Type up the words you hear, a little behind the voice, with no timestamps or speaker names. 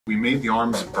We made the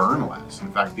arms burn less.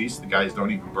 In fact, the guys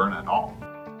don't even burn at all.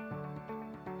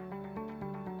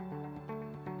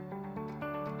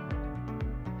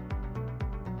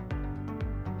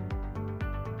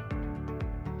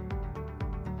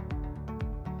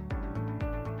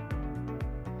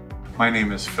 My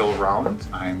name is Phill Rollins.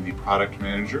 I'm the product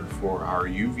manager for our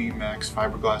UVMAXX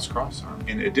fiberglass crossarm.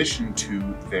 In addition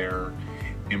to their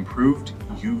improved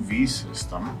UV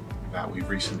system that we've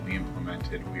recently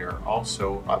implemented, we are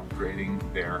also upgrading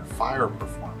their fire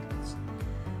performance.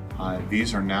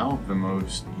 These are now the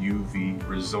most UV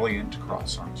resilient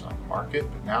crossarms on the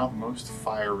market, but now the most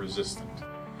fire resistant.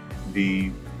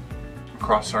 The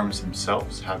crossarms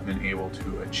themselves have been able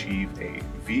to achieve a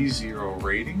V0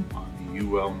 rating on the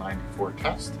UL94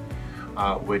 test,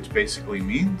 which basically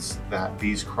means that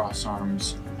these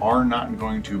crossarms are not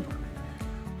going to burn.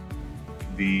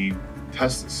 The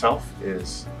test itself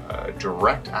is a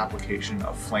direct application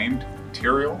of flamed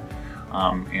material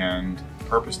and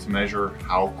purpose to measure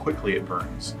how quickly it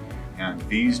burns, and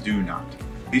these do not.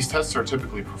 These tests are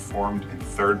typically performed in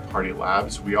third-party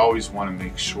labs. We always want to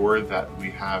make sure that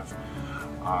we have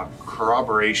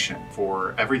corroboration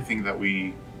for everything that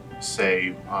we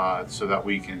say so that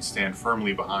we can stand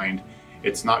firmly behind.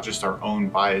 It's not just our own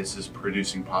biases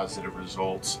producing positive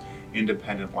results.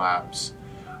 Independent labs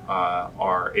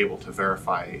are able to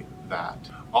verify that.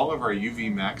 All of our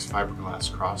UVMAXX fiberglass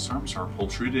crossarms are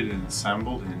pultruded and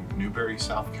assembled in Newberry,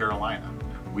 South Carolina.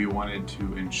 We wanted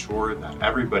to ensure that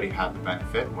everybody had the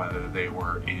benefit, whether they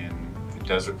were in the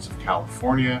deserts of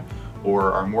California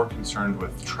or are more concerned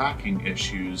with tracking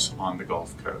issues on the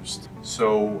Gulf Coast.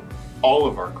 So all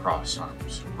of our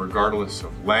crossarms, regardless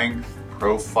of length,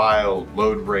 profile,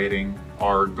 load rating,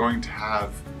 are going to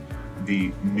have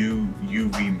the new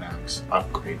UVMAXX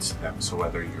upgrades to them. So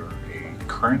whether you're a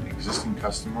current existing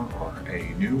customer or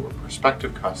a new or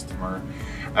prospective customer,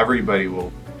 everybody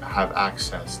will have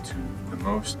access to the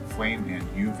most flame and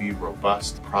UV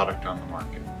robust product on the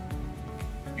market.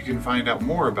 You can find out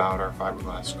more about our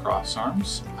fiberglass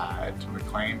crossarms at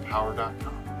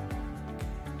MacLeanpower.com.